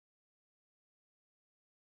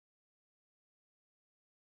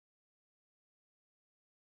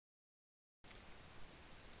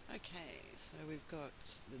Okay, so we've got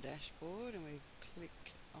the dashboard and we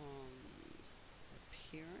click on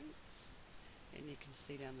appearance and you can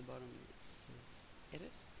see down the bottom it says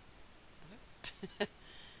edit.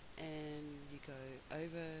 And you go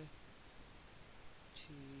over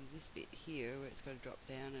to this bit here where it's got to drop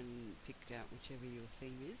down and pick out whichever your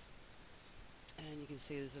theme is, and you can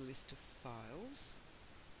see there's a list of files,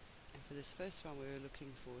 and for this first one we're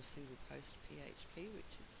looking for single post PHP,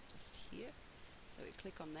 which is just here. So we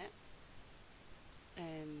click on that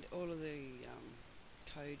and all of the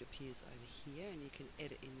code appears over here and you can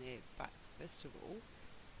edit in there, but first of all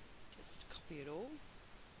just copy it all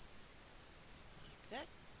like that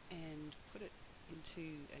and put it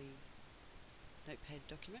into a notepad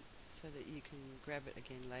document so that you can grab it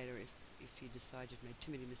again later if you decide you've made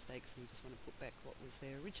too many mistakes and you just want to put back what was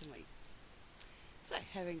there originally. So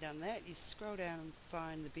having done that, you scroll down and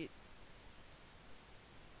find the bit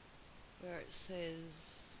where it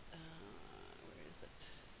says, where is it?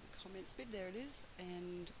 The comments bit, there it is,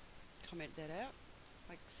 and comment that out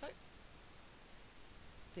like so.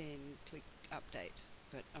 Then click update,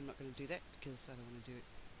 but I'm not going to do that because I don't want to do it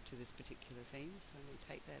to this particular theme, so I'm going to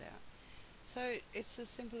take that out. So it's as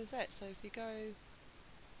simple as that. So if you go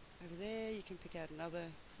over there, you can pick out another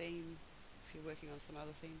theme if you're working on some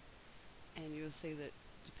other theme, and you'll see that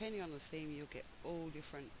depending on the theme you'll get all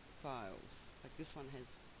different files. Like this one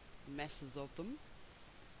has masses of them.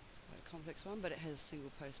 It's quite a complex one, but it has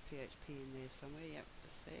single post PHP in there somewhere. Yep,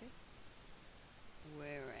 just there.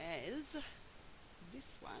 Whereas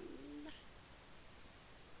this one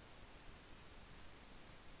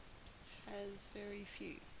has very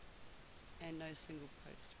few and no single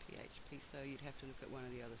post PHP, so you'd have to look at one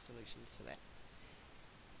of the other solutions for that.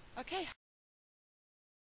 Okay.